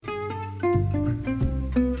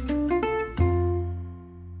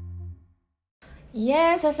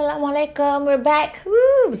Yes, Assalamualaikum. We're back.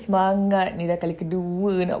 Woo, semangat ni dah kali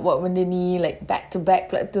kedua nak buat benda ni, like back to back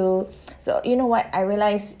pula tu. So, you know what? I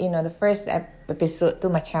realised, the first episode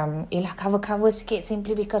tu macam, cover-cover sikit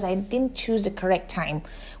simply because I didn't choose the correct time,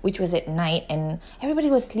 which was at night and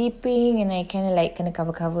everybody was sleeping and I kind of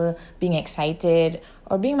cover-cover, being excited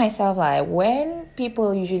or being myself. Like, when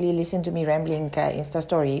people usually listen to me rambling kat Insta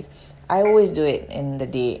stories, I always do it in the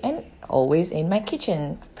day and always in my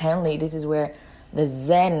kitchen. Apparently, this is where the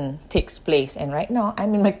zen takes place, and right now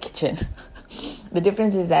I'm in my kitchen. The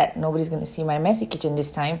difference is that nobody's going to see my messy kitchen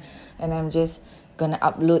this time, and I'm just going to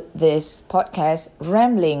upload this podcast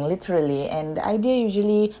rambling literally, and the idea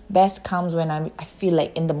usually best comes when I feel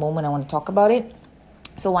like in the moment I want to talk about it.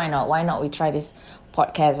 So why not we try this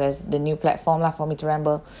podcast as the new platform for me to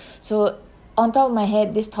ramble. So on top of my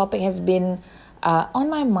head, this topic has been on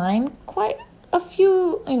my mind quite a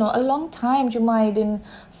long time. Cuma I didn't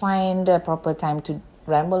find a proper time to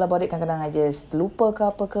ramble about it. Kadang-kadang I just lupa ke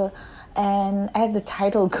apa ke. And as the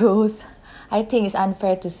title goes, I think it's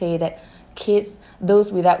unfair to say that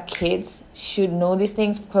those without kids should know these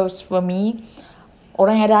things. Because for me,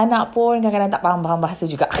 orang yang ada anak pun kadang-kadang tak faham bahasa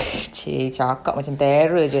juga. Cakap macam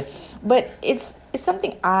terror je. But it's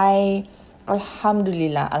something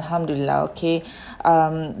Alhamdulillah, okay,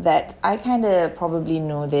 that I kind of probably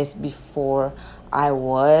know this before I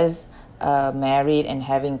was married and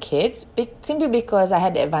having kids, simply because I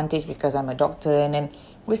had the advantage because I'm a doctor, and then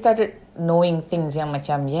we started knowing things yang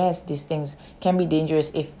macam, yes, these things can be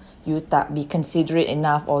dangerous if you tak be considerate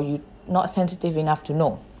enough or you not sensitive enough to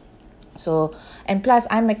know. So, and plus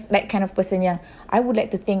I'm that kind of person yang I would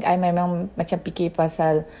like to think I memang macam fikir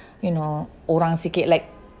pasal, orang sikit, like,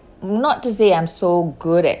 not to say I'm so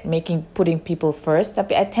good at putting people first,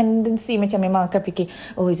 tapi I tendency macam memang akan fikir,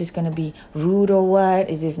 is this going to be rude or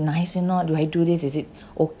what? Is this nice or not? Do I do this? Is it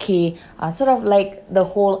okay? Sort of like the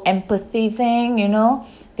whole empathy thing,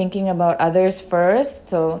 thinking about others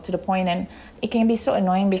first. So to the point, and it can be so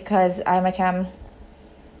annoying because I macam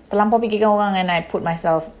terlampau fikirkan orang and I put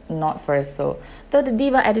myself not first. So the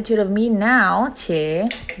diva attitude of me now,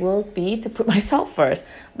 will be to put myself first.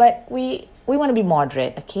 But we want to be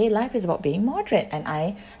moderate, okay? Life is about being moderate, and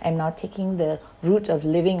I am now taking the route of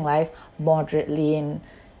living life moderately in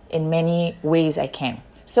many ways I can.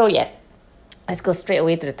 So yes, let's go straight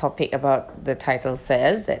away to the topic about the title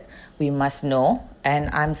says that we must know. And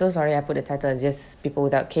I'm so sorry I put the title as just people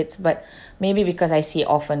without kids, but maybe because I see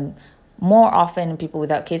more often people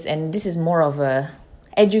without kids, and this is more of a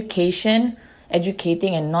educating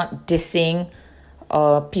and not dissing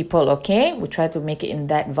people, okay? We try to make it in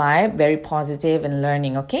that vibe, very positive and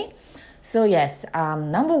learning, okay? So yes,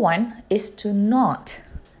 number one is to not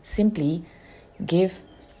simply give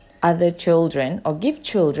other children or give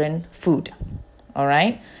children food, all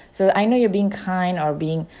right? So I know you're being kind or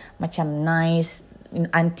being macam nice,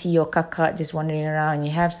 auntie or kakak just wandering around and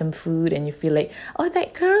you have some food and you feel like,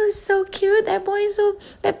 that girl is so cute, that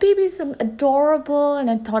baby is so adorable, and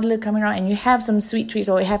a toddler coming around, and you have some sweet treats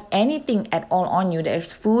or you have anything at all on you. There's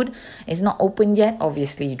food, it's not open yet.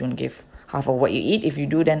 Obviously you don't give half of what you eat. If you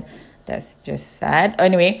do, then that's just sad.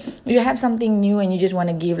 Anyway, you have something new and you just want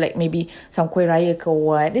to give, like maybe some kuih raya ke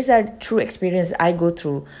what. These are true experiences I go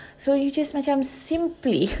through. So you just macam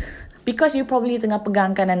simply, because you probably tengah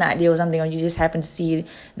pegangkan anak dia or something, or you just happen to see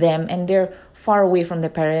them and they're far away from their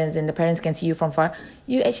parents and the parents can see you from far,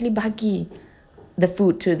 you actually bagi the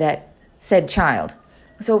food to that said child.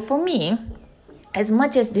 So for me, as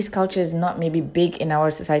much as this culture is not maybe big in our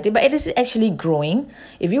society, but it is actually growing.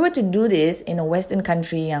 If you were to do this in a Western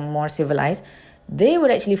country yang more civilized, they would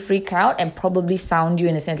actually freak out and probably sound you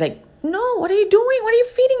in a sense like, no, what are you doing? What are you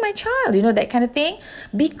feeding my child? That kind of thing.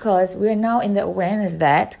 Because we are now in the awareness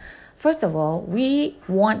that, first of all, we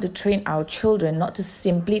want to train our children not to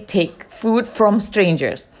simply take food from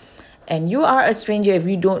strangers. And you are a stranger if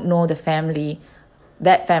you don't know that family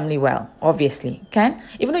well, obviously, can?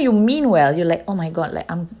 Even though you mean well, you're like, oh my God, like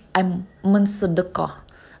I'm mensedekah,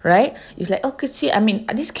 right? You're like, kecil,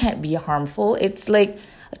 this can't be harmful. It's like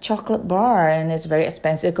a chocolate bar and it's very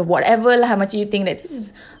expensive. Whatever lah, macam you think that this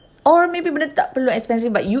is, or maybe benda tak perlu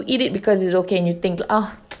expensive, but you eat it because it's okay and you think,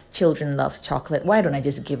 children loves chocolate, why don't I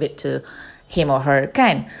just give it to him or her,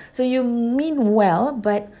 kan? So you mean well,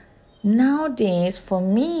 but nowadays for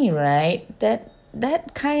me, right, that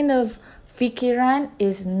kind of fikiran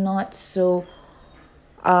is not so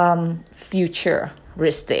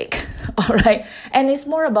futuristic, all right? And it's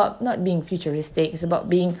more about not being futuristic, it's about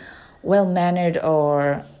being well-mannered,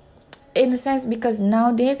 or in a sense, because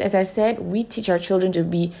nowadays, as I said, we teach our children to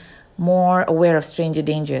be more aware of stranger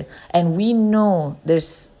danger, and we know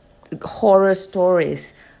there's horror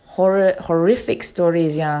stories, horrific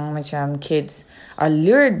stories yang macam kids are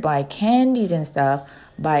lured by candies and stuff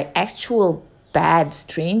by actual bad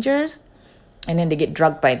strangers, and then they get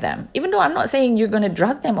drugged by them. Even though I'm not saying you're going to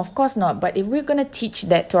drug them, of course not, but if we're going to teach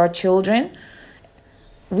that to our children,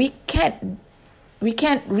 we can't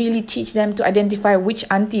really teach them to identify which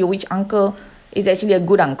auntie or which uncle is actually a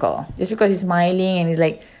good uncle just because he's smiling and he's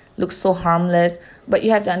like looks so harmless. But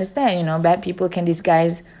you have to understand, bad people can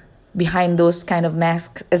disguise behind those kind of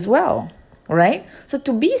masks as well, right? So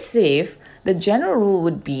to be safe, the general rule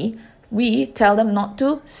would be we tell them not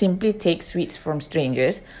to simply take sweets from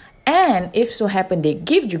strangers. And if so happen they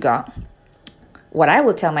give juga, what I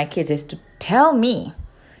will tell my kids is to tell me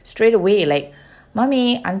straight away, like,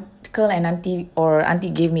 Mommy, uncle and auntie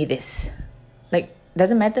gave me this. Like,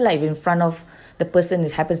 doesn't matter like if in front of the person who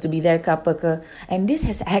happens to be there ke apa ke. And this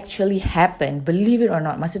has actually happened, believe it or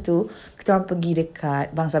not. Masa tu kita orang pergi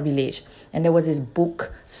dekat Bangsa Village, and there was this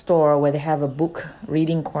book store where they have a book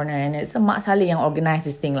reading corner, and it's a Mak Saleh yang organize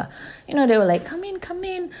this thing lah. They were like, come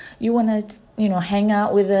in, you wanna hang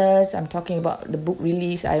out with us. I'm talking about the book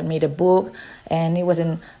release. I made a book, and it was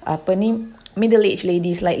an middle-aged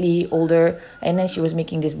lady, slightly older, and then she was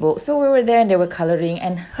making this book. So we were there and they were coloring,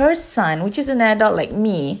 and her son, which is an adult like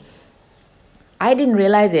me, I didn't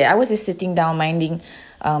realize it. I was just sitting down minding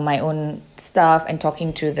my own stuff and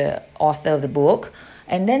talking to the author of the book,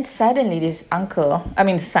 and then suddenly this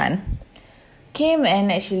son came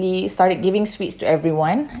and actually started giving sweets to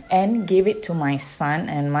everyone and gave it to my son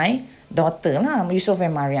and my daughter, Yusuf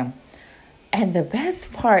and Mariam. And the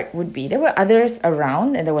best part would be there were others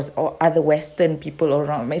around, and there was other Western people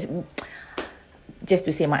around. Just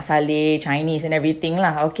to say Mak Saleh, Chinese and everything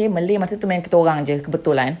lah. Okay, Malay masa tu memang kita orang je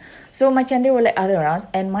kebetulan. So macam they were like other around,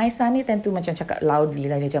 and my son ni tend to macam cakap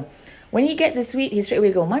loudly lah. Dia macam, when he gets the sweet, he straight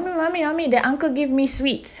away go, Mommy, the uncle give me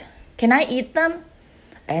sweets. Can I eat them?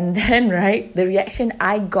 And then, right, the reaction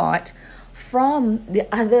I got from the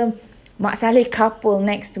other Mak Saleh couple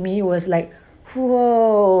next to me was like,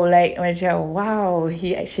 whoa, like macam wow,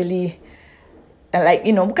 he actually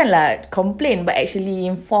bukanlah complain, but actually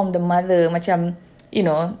inform the mother macam,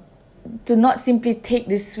 to not simply take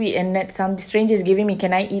this sweet and let some strangers giving me,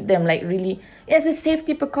 can I eat them? Like really, it's a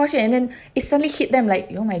safety precaution. And then it suddenly hit them like,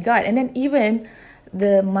 oh my God. And then even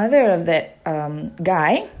the mother of that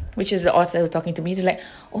guy, which is the author who's talking to me, is like,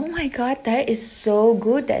 oh my God, that is so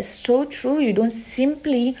good. That's so true. You don't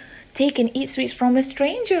simply take and eat sweets from a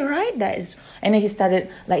stranger, right? And then he started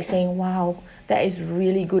like saying, wow, that is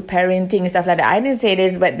really good parenting and stuff like that. I didn't say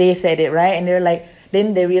this, but they said it, right? And they're like,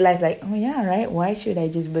 then they realized like, oh yeah, right? Why should I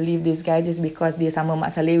just believe this guy just because dia sama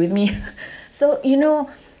Mak Saleh with me? So,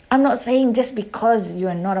 I'm not saying just because you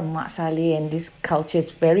are not a Mak Saleh and this culture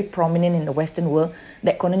is very prominent in the Western world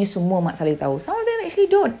that kononnya semua Mak Saleh tahu. Some of them actually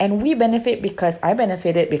don't. And we benefit because I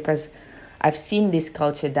benefited because I've seen this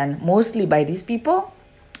culture done mostly by these people.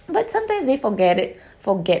 But sometimes they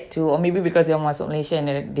forget to, or maybe because they're masuk Malaysia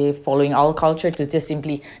and they're following our culture to just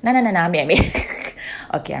simply, nah, ambil.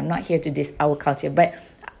 Okay, I'm not here to diss our culture, but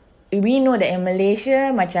we know that in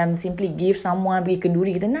Malaysia, macam simply give someone, bagi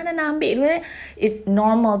kenduri, kita, nah, ambil. It's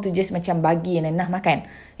normal to just macam bagi and then nah makan,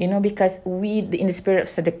 because we, in the spirit of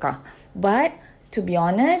sedekah. But to be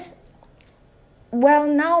honest, well,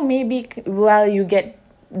 now maybe, you get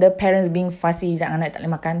the parents being fussy, anak tak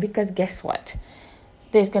boleh makan, because guess what?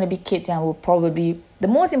 There's going to be kids who will probably, the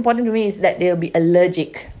most important to me is that they'll be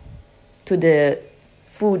allergic to the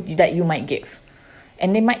food that you might give.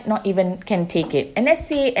 And they might not even can take it. And let's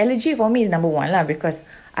say allergy for me is number one lah, because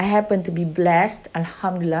I happen to be blessed,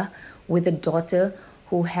 alhamdulillah, with a daughter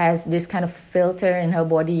who has this kind of filter in her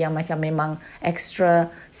body yang macam memang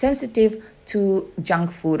extra sensitive to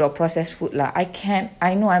junk food or processed food lah.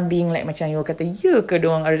 I know I'm being like macam you kata, you ke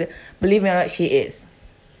doang, believe me or not, she is.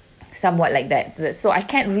 Somewhat like that. So I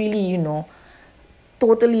can't really,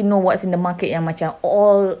 totally know what's in the market yang macam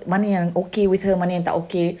all mana yang okay with her, mana yang tak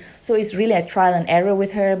okay. So it's really a trial and error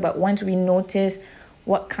with her. But once we notice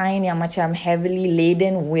what kind yang macam heavily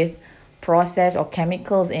laden with processed or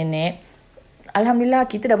chemicals in it, alhamdulillah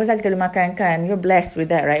kita dah besar, kita boleh makan kan. You're blessed with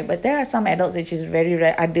that, right? But there are some adults which is very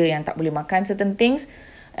rare, ada yang tak boleh makan certain things.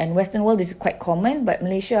 And Western world this is quite common, but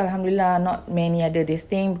Malaysia alhamdulillah not many ada this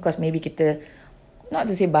thing, because maybe kita, not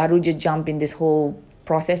to say baru je jump in this whole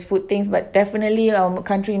processed food things, but definitely our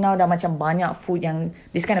country now dah macam banyak food yang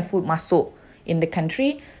this kind of food masuk in the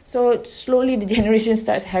country. So slowly the generation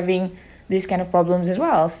starts having this kind of problems as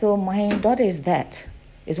well. So my daughter is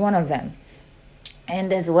one of them.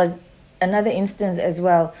 And there was another instance as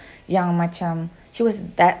well yang macam she was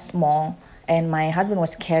that small and my husband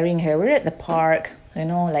was carrying her. We were at the park,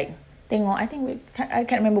 like tengok, I think I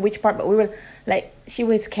can't remember which part, but we were like,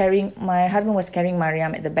 my husband was carrying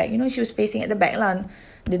Mariam at the back. She was facing at the back lah,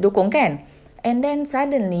 the dokong kan. And then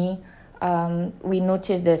suddenly, we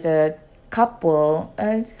noticed there's a couple,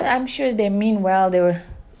 I'm sure they mean well, they were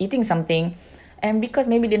eating something. And because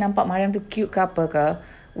maybe they nampak Mariam tu cute ke apa ke,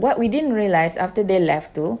 what we didn't realize after they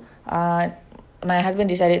left tu, my husband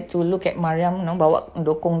decided to look at Mariam, bawa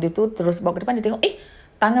dokong dia tu, terus bawa ke depan, dia tengok,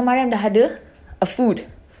 tangan Mariam dah ada a food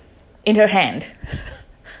in her hand.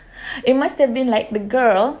 It must have been like the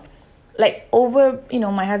girl, like over,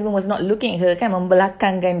 my husband was not looking at her, kan,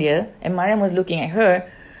 membelakangkan dia, and Mariam was looking at her.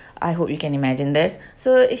 I hope you can imagine this.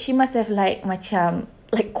 So she must have like macam,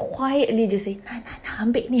 like quietly just say, nah,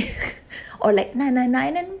 ambil ni. Or like, nah. And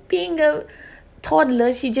then being a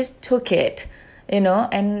toddler, she just took it,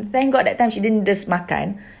 and thank God that time she didn't just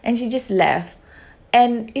makan, and she just left.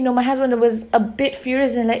 And, my husband was a bit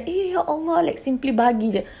furious and like, ya Allah, like simply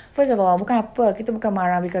bagi je. First of all, bukan apa, kita bukan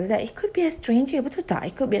marah because it could be a stranger, betul tak?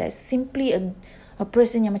 It could be like simply a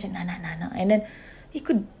person yang macam, nah. And then, it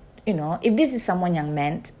could, if this is someone yang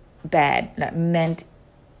meant bad, like meant,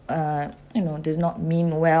 does not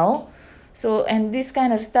mean well. So, and this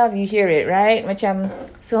kind of stuff, you hear it, right? Macam,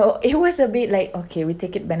 so it was a bit like, okay, we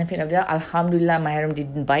take it benefit of the doubt. Alhamdulillah, Mahram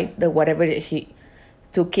didn't bite the whatever that she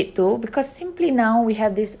took it to, because simply now we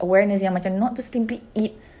have this awareness yang macam not to simply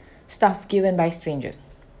eat stuff given by strangers.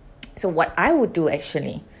 So what I would do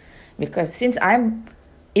actually, because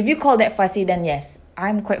if you call that fussy, then yes,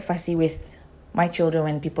 I'm quite fussy with my children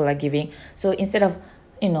when people are giving. So instead of,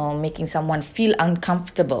 making someone feel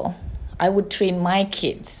uncomfortable, I would train my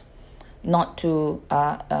kids not to,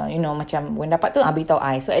 macam when dapat tu, beritahu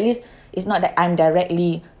I. So at least it's not that I'm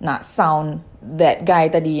directly nak sound that guy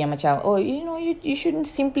tadi yang macam, you shouldn't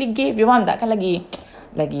simply give. You faham tak? Kan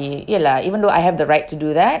lagi, yelah, even though I have the right to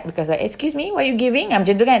do that, because like, excuse me, what are you giving?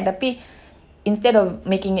 Macam tu kan. Tapi, instead of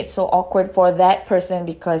making it so awkward for that person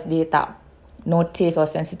because dia tak notice or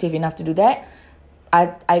sensitive enough to do that,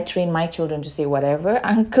 I train my children to say whatever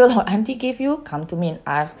uncle or auntie gave you, come to me and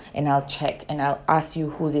ask, and I'll check and I'll ask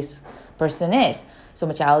you who this person is. So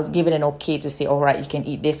macam I'll give it an okay to say, alright, you can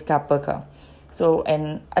eat this ke apa ke. So,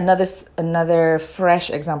 and another fresh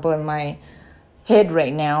example in my head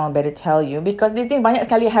right now, I better tell you, because this thing banyak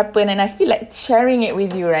sekali happen and I feel like sharing it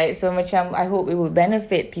with you, right? So macam I hope it will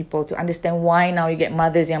benefit people to understand why now you get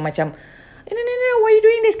mothers yang macam, no, why are you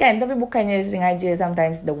doing this kan? Tapi bukannya sengaja,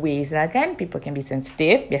 sometimes the ways lah kan, people can be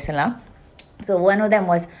sensitive, biasalah. So one of them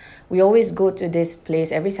was, we always go to this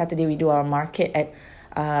place, every Saturday we do our market at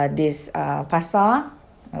this pasar.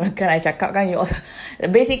 Kan I cakap kan,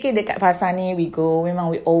 basically dekat pasar ni we go,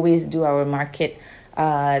 memang we always do our market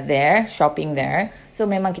there, shopping there. So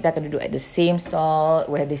memang kita akan duduk at the same stall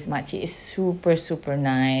where this makcik is super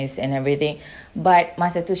nice and everything. But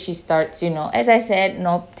masa tu she starts, as I said,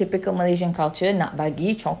 typical Malaysian culture, nak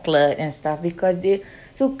bagi chocolate and stuff because dia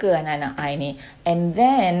suka anak-anak I ni. And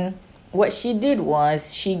then what she did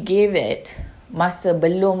was she gave it masa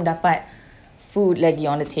belum dapat food lagi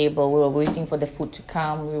on the table. We were waiting for the food to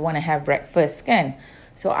come. We want to have breakfast kan.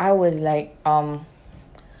 So I was like,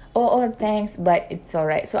 oh thanks, but it's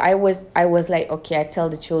alright. So I was like, okay, I tell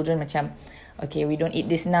the children macam, okay, we don't eat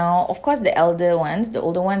this now. Of course the older ones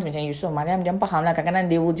macam Yusof, Mariam, dia faham lah. Kadang-kadang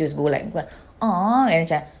they will just go like, and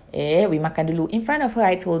macam, we makan dulu. In front of her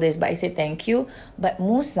I told this, but I said thank you. But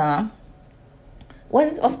Musa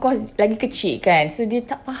was of course lagi kecil kan, so dia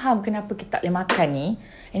tak faham kenapa kita tak boleh makan ni,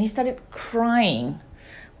 and he started crying,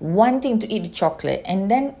 wanting to eat the chocolate. And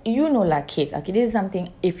then lah kids, okay, this is something,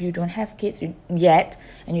 if you don't have kids yet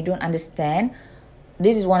and you don't understand,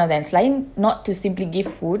 this is one of them. Selain not to simply give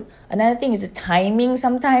food, another thing is the timing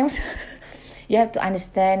sometimes. You have to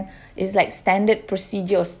understand, it's like standard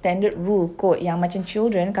procedure or standard rule kot yang macam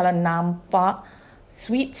children kalau nampak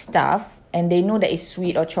sweet stuff and they know that it's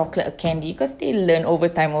sweet or chocolate or candy, because they learn over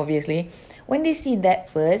time obviously, when they see that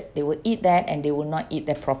first, they will eat that and they will not eat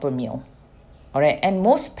their proper meal. Alright, and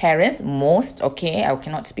most parents, okay, I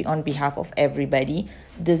cannot speak on behalf of everybody,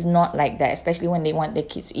 does not like that, especially when they want their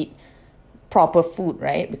kids to eat proper food,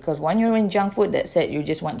 right? Because when you're in junk food, that's it, you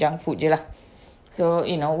just want junk food je lah. So,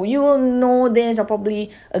 you will know this or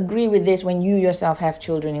probably agree with this when you yourself have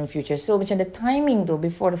children in future. So, macam the timing though,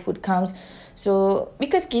 before the food comes. So,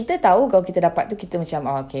 because kita tahu kalau kita dapat tu, kita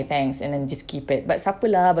macam, okay, thanks, and then just keep it. But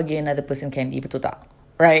siapalah bagi another person candy, betul tak?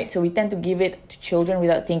 Right? So, we tend to give it to children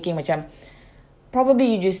without thinking macam,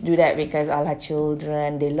 probably you just do that because Allah,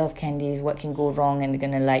 children, they love candies, what can go wrong and they're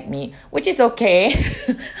gonna like me, which is okay,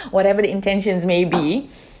 whatever the intentions may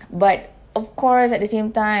be. But of course, at the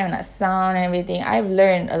same time, that sound and everything, I've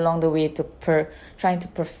learned along the way to trying to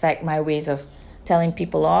perfect my ways of telling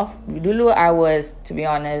people off. Dulu I was, to be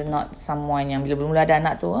honest, not someone yang bila mula ada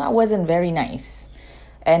anak tu, I wasn't very nice.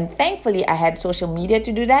 And thankfully, I had social media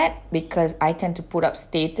to do that because I tend to put up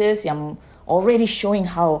status yang already showing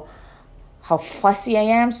how fussy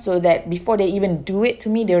I am, so that before they even do it to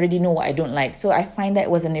me, they already know what I don't like. So I find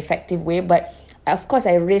that was an effective way. But of course,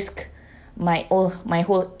 I risk my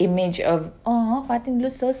whole image of, oh, Fatin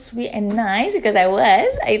looks so sweet and nice, because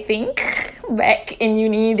I think back in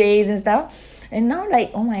uni days and stuff. And now,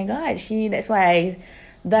 like, oh my god, that's why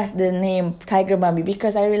that's the name Tiger Mummy,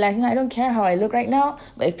 because I realized, I don't care how I look right now,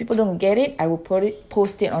 but if people don't get it, I will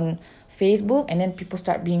post it on Facebook, and then people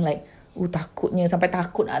start being like, takutnya, sampai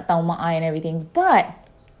takut nak tahu mak I and everything. But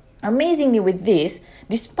amazingly with this,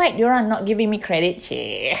 despite diorang not giving me credit,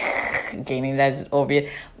 okay, ni that's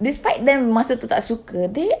obvious, despite them masa tu tak suka,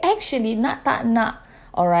 they actually tak nak,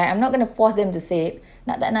 alright, I'm not going to force them to say it,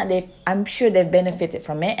 I'm sure they've benefited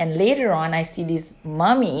from it. And later on, I see these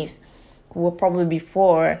mummies who were probably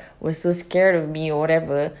before were so scared of me or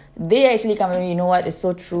whatever, they actually come to me, you know what, it's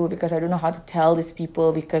so true, because I don't know how to tell these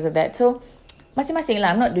people because of that. So masing-masing lah,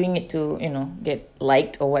 I'm not doing it to, get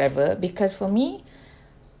liked or whatever, because for me,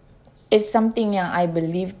 it's something yang I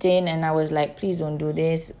believed in, and I was like, please don't do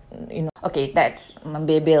this, Okay, that's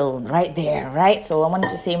Mabel right there, right? So I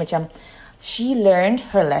wanted to say macam, she learned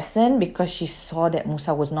her lesson because she saw that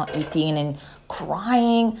Musa was not eating and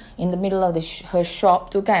crying in the middle of her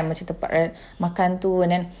shop tu kan, macam tempat makan tu.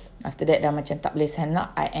 And then after that dah macam tak boleh stand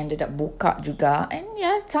up, I ended up buka juga. And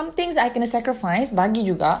yeah, some things I kena sacrifice, bagi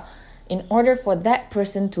juga, in order for that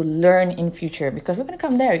person to learn in future, because we're going to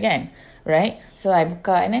come there again, right? So I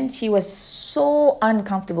buka, and then she was so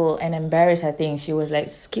uncomfortable and embarrassed, I think. She was like,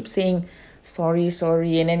 keep saying sorry,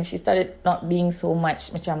 and then she started not being so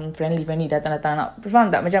much macam friendly, datang-datang nak,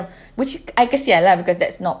 faham tak? Macam, which I kesian lah, because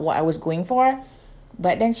that's not what I was going for.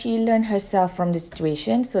 But then she learned herself from the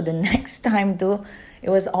situation. So the next time tu, it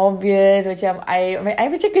was obvious, macam I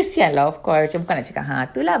macam kesian lah, of course. Macam bukan nak cakap,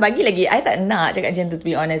 tu lah, bagi lagi. I tak nak cakap macam tu, to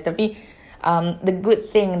be honest. Tapi the good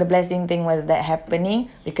thing, the blessing thing was that happening,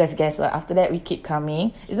 because guess what, after that we keep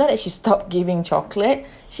coming. It's not that she stopped giving chocolate,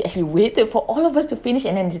 she actually waited for all of us to finish,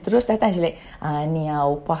 and then dia terus datang. She like, ni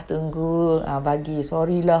upah tunggu, bagi,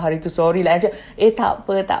 sorry lah hari tu, sorry lah. Macam,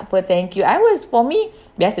 tak apa, thank you. For me,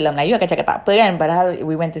 biasalah Melayu akan cakap tak apa kan, padahal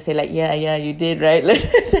we went to say like, yeah, you did, right?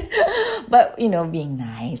 But being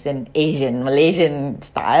nice and Malaysian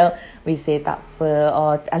style, we say tak apa,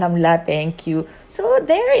 or alhamdulillah, thank you. So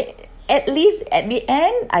there, at least at the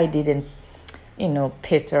end, I didn't,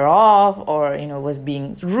 pissed her off or, was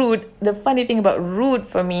being rude. The funny thing about rude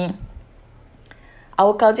for me,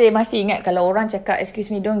 our culture, masih ingat kalau orang cakap, excuse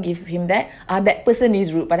me, don't give him that, that person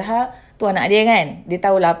is rude. Padahal tu anak dia kan, dia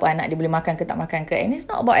tahulah apa anak dia boleh makan ke tak makan ke. And it's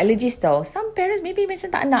not about allergies tau. Some parents maybe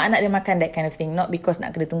macam tak nak anak dia makan that kind of thing, not because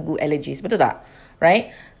nak kena tunggu allergies. Betul tak?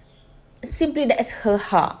 Right? Simply that is her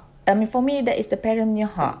heart. I mean, for me, that is the parent in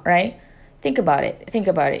your heart, right? Think about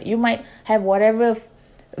it. You might have whatever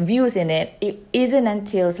views in it. It isn't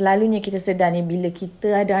until selalunya kita sedar ni bila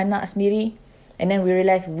kita ada anak sendiri, and then we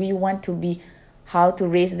realize we want to be how to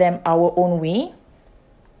raise them our own way.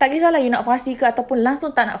 Tak kisahlah you nak fasi ke ataupun langsung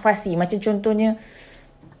tak nak fasi. Macam contohnya,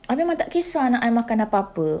 I memang tak kisah anak I makan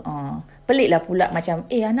apa-apa. Pelik lah pula macam,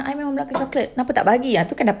 anak I memang makan coklat, kenapa tak bagi?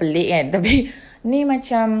 Tu kan dah pelik kan. Tapi ni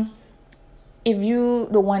macam, if you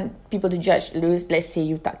don't want people to judge, let's say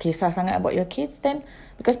you tak kisah sangat about your kids, then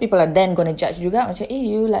because people are then gonna judge juga, macam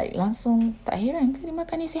you like langsung tak heran ke dia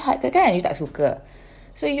makan ni sihat ke kan, you tak suka.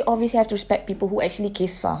 So you obviously have to respect people who actually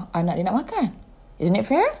kisah anak dia nak makan. Isn't it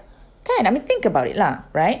fair? Kan? I mean, think about it lah,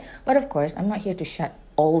 right? But of course, I'm not here to shut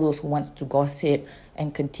all those who wants to gossip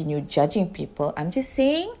and continue judging people. I'm just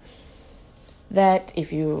saying that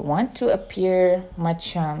if you want to appear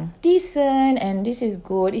macam decent and this is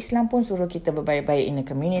good, Islam pun suruh kita berbaik-baik in the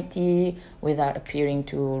community without appearing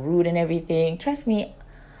too rude and everything. Trust me,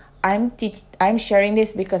 I'm sharing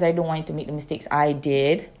this because I don't want you to make the mistakes I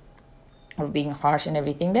did of being harsh and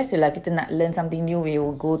everything. Biasalah kita nak learn something new, we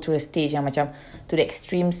will go through a stage yang macam to the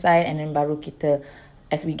extreme side, and then baru kita,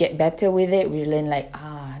 as we get better with it, we learn like,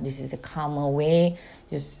 this is a calmer way.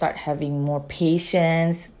 You start having more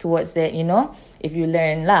patience towards it, If you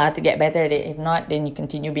learn to get better at it. If not, then you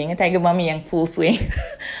continue being a tiger mummy yang full swing.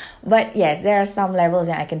 But yes, there are some levels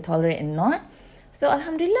that I can tolerate and not. So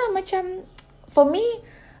Alhamdulillah, macam, for me,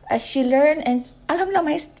 she learned, and Alhamdulillah,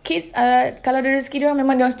 my kids, kalau ada rezeki dia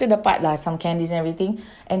memang dia still dapat lah some candies and everything.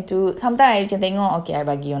 And to sometimes I macam tengok, okay, I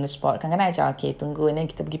bagi on the spot. Kadang-kadang macam, okay, tunggu, and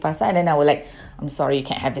then kita pergi pasar, and then I will like, I'm sorry, you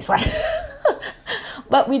can't have this one.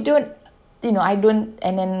 But we don't, I don't,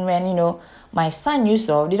 and then when, my son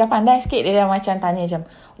Yusof, dia dah pandai sikit. Dia dah macam tanya macam,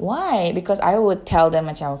 why? Because I would tell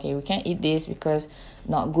them macam, okay, we can't eat this because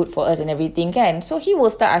not good for us and everything kan. So he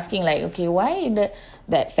will start asking like, okay, why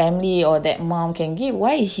that family or that mom can give,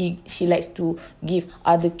 why she likes to give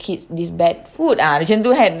other kids this bad food? Macam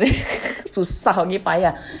tu kan. Susah lagi,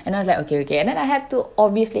 payah. And I was like, okay. And then I had to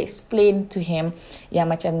obviously explain to him,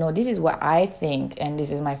 yang macam, no, this is what I think and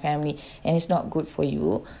this is my family and it's not good for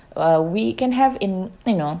you. We can have in,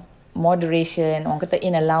 moderation, orang kata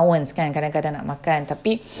in allowance kan, kadang-kadang nak makan,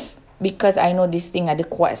 tapi because I know this thing ada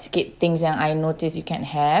kuat sikit things yang I notice you can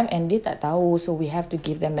have, and dia tak tahu, so we have to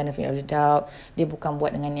give them benefit of the doubt. Dia bukan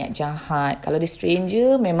buat dengan niat jahat. Kalau dia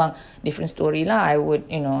stranger memang different story lah. I would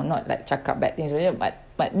not like cakap bad things about it,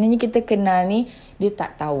 but ni kita kenal ni, dia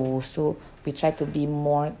tak tahu, so we try to be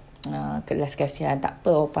more kelas kasihan, tak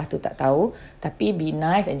apa opah tu tak tahu, tapi be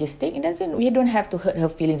nice and just take. We don't have to hurt her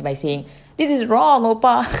feelings by saying this is wrong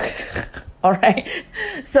opah. Alright,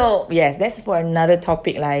 so yes, that's for another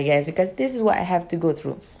topic lah, I guess, because this is what I have to go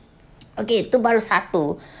through. Okay, itu baru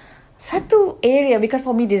satu area, because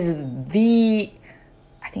for me this is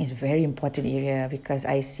I think it's a very important area, because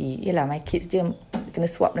I see, yelah, my kids je kena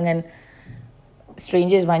swap dengan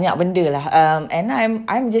strangers banyak benda lah, and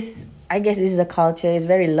I'm just, I guess this is a culture, it's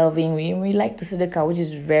very loving, we like to sedekah, which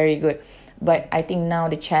is very good. But I think now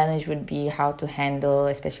the challenge would be how to handle,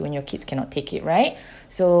 especially when your kids cannot take it, right?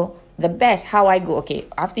 So the best, how I go,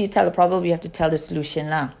 okay, after you tell the problem, you have to tell the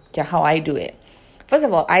solution lah. Okay, how I do it. First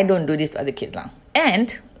of all, I don't do this to other kids lah.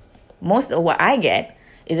 And most of what I get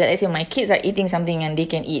is that, let's say my kids are eating something and they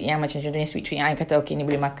can eat, yang macam contohnya sweet treat, I kata, okay, ni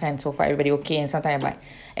boleh makan, so far everybody okay, and sometimes I buy.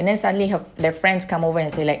 And then suddenly their friends come over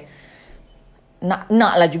and say like, nak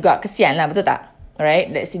lah juga, kesian lah, betul tak? Right?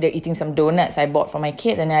 Let's see, they're eating some donuts I bought for my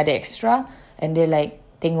kids and then ada extra, and they're like,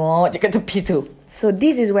 tengok je kat tepi tu. So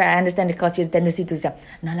this is where I understand the culture tendency to macam,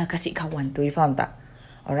 nak lah kasih kawan tu, you faham tak?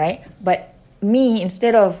 Alright? But me,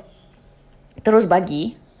 instead of terus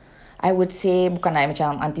bagi, I would say, bukan like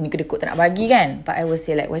macam auntie ni kedekut tak nak bagi kan, but I would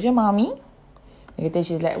say like, where's your mommy?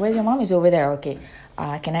 She's like, where's your mom? It's over there. Okay.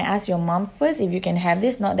 Can I ask your mom first if you can have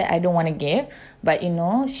this? Not that I don't want to give, but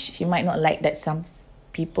she might not like that some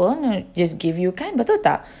people just give you kan, betul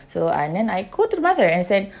tak? So and then I go to the mother and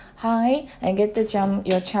said, hi, I get the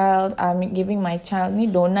your child, I'm giving my child ni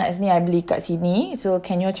donuts ni, I beli kat sini, so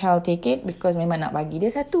can your child take it? Because memang nak bagi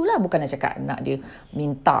dia satu lah, bukan nak cakap nak dia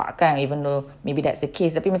minta kan, even though maybe that's the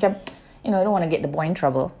case, tapi macam I don't want to get the boy in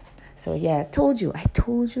trouble. So yeah, I told you,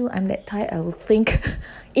 I'm that type. I will think,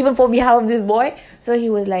 even for behalf of this boy. So he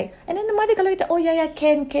was like, and then the mother kalau kata, oh yeah,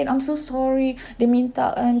 can, I'm so sorry. Dia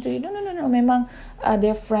minta to you. No. Memang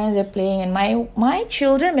they're friends, they're playing. And my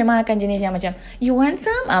children memang akan jenis yang macam, you want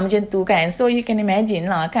some? Macam tu kan. So you can imagine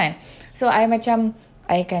lah kan. So I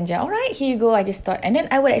can just, alright, here you go. I just thought, and then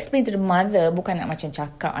I would explain to the mother, bukan nak macam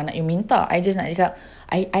cakap anak you minta. I just nak cakap,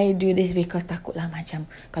 I do this because takutlah macam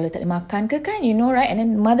kalau tak boleh makan ke kan, right? And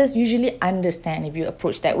then mothers usually understand if you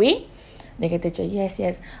approach that way. They kata macam,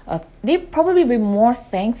 yes. They probably be more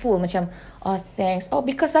thankful, macam, oh thanks. Oh,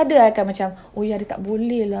 because ada akan macam, oh ya, dia tak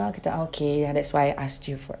boleh lah. Kita, okay, yeah, that's why I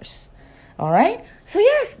asked you first. Alright? So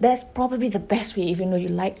yes, that's probably the best way, even though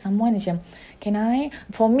you like someone. Macam, can I?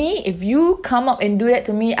 For me, if you come up and do that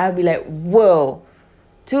to me, I'll be like, whoa.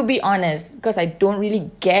 To be honest, because I don't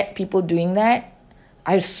really get people doing that,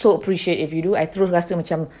 I so appreciate if you do. I terus rasa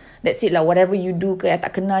macam, that's it lah, whatever you do ke, I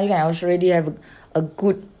tak kenal you kan, I already have a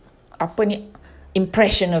good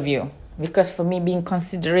impression of you. Because for me, being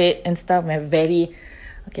considerate and stuff, I'm very,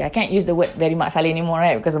 okay, I can't use the word very Mak Saleh anymore,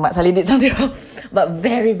 right? Because Mak Saleh did something wrong. But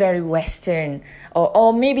very, very Western. Or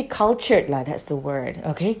maybe cultured lah, that's the word.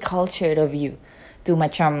 Okay, cultured of you. To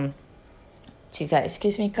macam, cakap,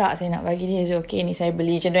 excuse me kak, saya nak bagi dia, okay, ni saya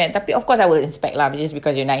beli macam tu kan. Tapi of course I will inspect lah, just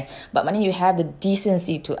because you're nice. But maknanya you have the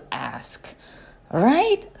decency to ask.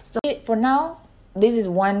 Right? So for now, this is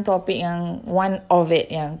one topic one of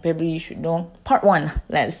it yang probably you should know. Part 1,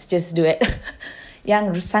 let's just do it.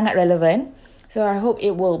 Yang sangat relevant. So I hope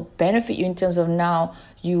it will benefit you in terms of now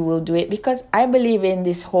you will do it. Because I believe in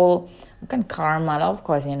this whole, bukan karma lah, of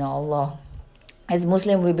course, Allah. As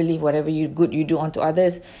Muslim, we believe whatever good you do unto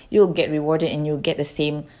others, you'll get rewarded and you'll get the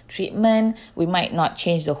same treatment. We might not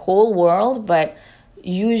change the whole world, but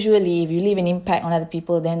usually if you leave an impact on other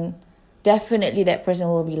people, then definitely that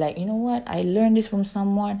person will be like, you know what, I learned this from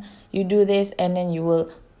someone. You do this and then you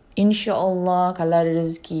will, insyaAllah, kalau ada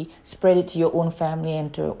rezeki, spread it to your own family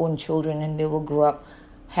and to your own children, and they will grow up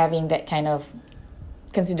having that kind of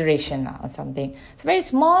consideration or something. It's very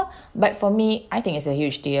small, but for me, I think it's a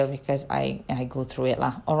huge deal because I go through it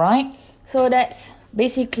lah. Alright, so that's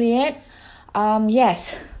basically it.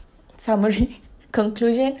 Yes, summary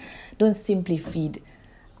conclusion. don't simply feed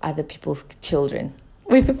other people's children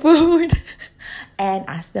with food. And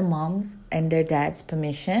ask the moms and their dads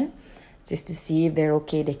permission just to see if they're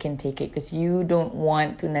okay, they can take it. Because you don't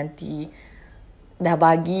want to nanti dah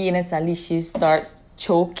bagi and then suddenly she starts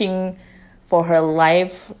choking for her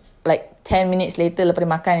life like 10 minutes later lepas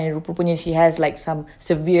dia makan, and rupanya she has like some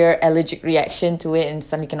severe allergic reaction to it and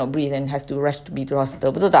suddenly cannot breathe and has to rush to be to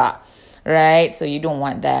hospital. Betul tak? Right? So you don't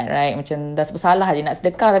want that, right? Macam dah bersalah je nak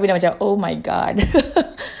sedekah tapi dah macam oh my god.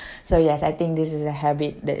 So yes, I think this is a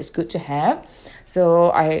habit that is good to have.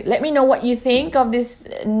 So let me know what you think of this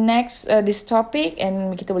next this topic,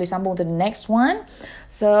 and kita boleh sambung to the next one.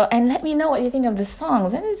 So, and let me know what you think of the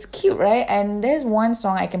songs. And it's cute, right? And there's one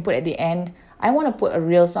song I can put at the end. I want to put a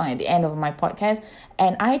real song at the end of my podcast,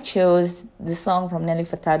 and I chose the song from Nelly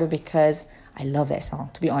Furtado because I love that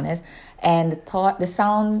song, to be honest. And the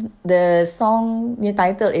song new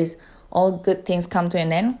title is All Good Things Come to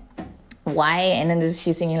an End. Why? And then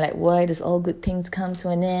she's singing like, why does all good things come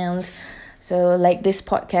to an end? So like this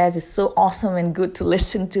podcast is so awesome and good to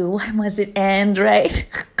listen to. Why must it end, right?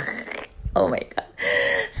 Oh my god.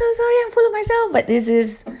 So sorry, I'm full of myself, but this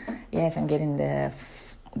is, yes, I'm getting the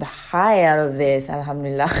high out of this,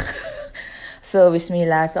 alhamdulillah. So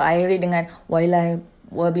bismillah. So akhiri dengan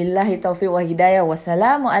wabillahi taufiq wa hidayah.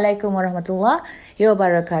 Wassalamualaikum warahmatullahi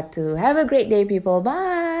wabarakatuh. Have a great day, people.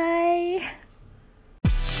 Bye.